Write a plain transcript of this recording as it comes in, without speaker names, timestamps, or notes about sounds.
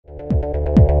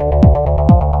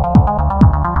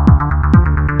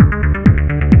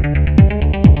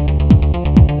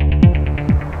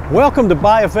Welcome to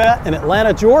Buyavette in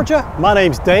Atlanta, Georgia. My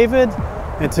name's David,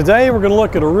 and today we're going to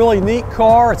look at a really neat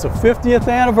car. It's a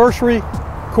 50th anniversary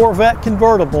Corvette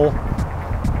convertible.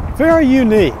 Very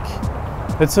unique.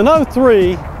 It's an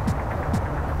 03,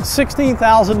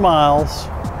 16,000 miles,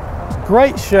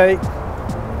 great shape.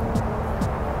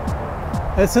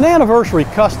 It's an anniversary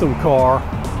custom car,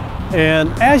 and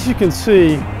as you can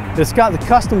see, it's got the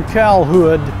custom cowl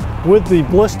hood with the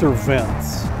blister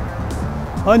vents.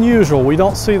 Unusual, we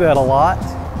don't see that a lot.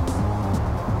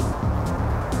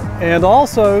 And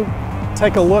also,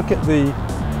 take a look at the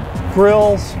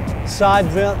grills, side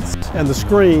vents, and the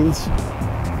screens.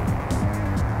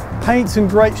 Paint's in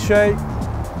great shape,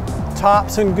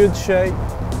 top's in good shape.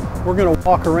 We're gonna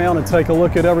walk around and take a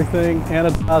look at everything.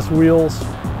 Anodized wheels,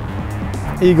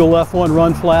 Eagle F1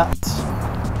 run flats.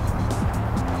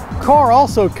 Car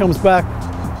also comes back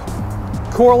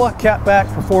Borla catback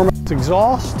performance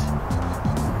exhaust,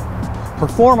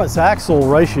 performance axle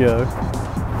ratio,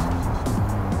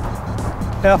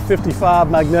 F55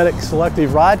 magnetic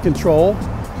selective ride control.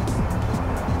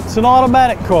 It's an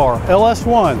automatic car,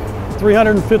 LS1,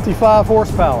 355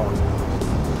 horsepower.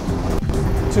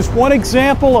 Just one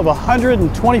example of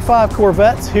 125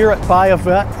 Corvettes here at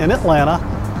Buyavette in Atlanta.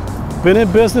 Been in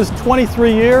business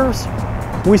 23 years.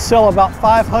 We sell about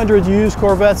 500 used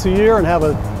Corvettes a year and have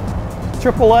a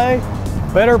AAA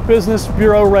Better Business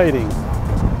Bureau rating.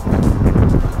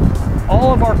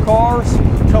 All of our cars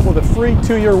come with a free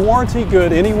 2-year warranty,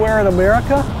 good anywhere in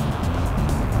America.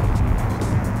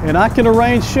 And I can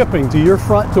arrange shipping to your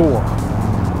front door.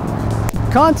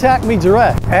 Contact me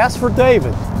direct. Ask for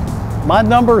David. My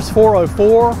number is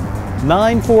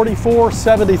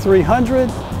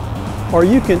 404-944-7300, or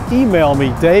you can email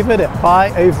me,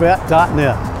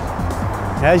 david@buyavette.net.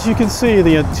 As you can see,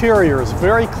 the interior is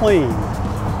very clean.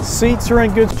 Seats are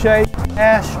in good shape,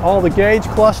 dash, all the gauge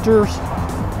clusters,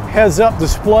 heads-up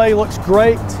display looks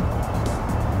great.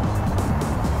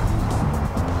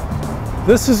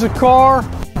 This is a car,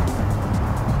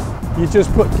 you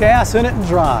just put gas in it and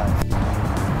drive.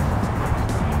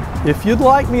 If you'd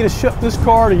like me to ship this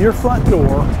car to your front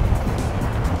door,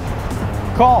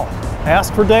 call,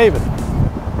 ask for David.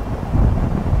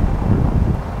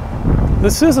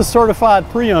 This is a certified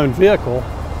pre-owned vehicle.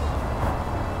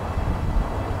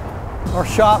 Our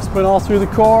shop's been all through the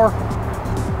car.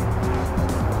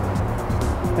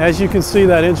 As you can see,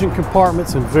 that engine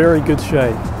compartment's in very good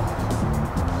shape.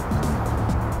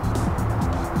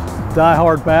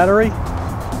 Die-hard battery.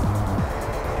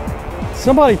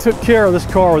 Somebody took care of this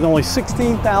car with only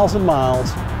 16,000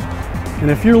 miles. And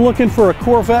if you're looking for a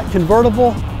Corvette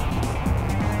convertible,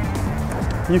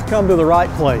 you've come to the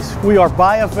right place. We are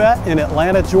Buyavette in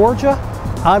Atlanta, Georgia.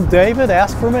 I'm David,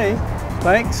 ask for me.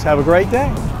 Thanks, have a great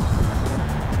day.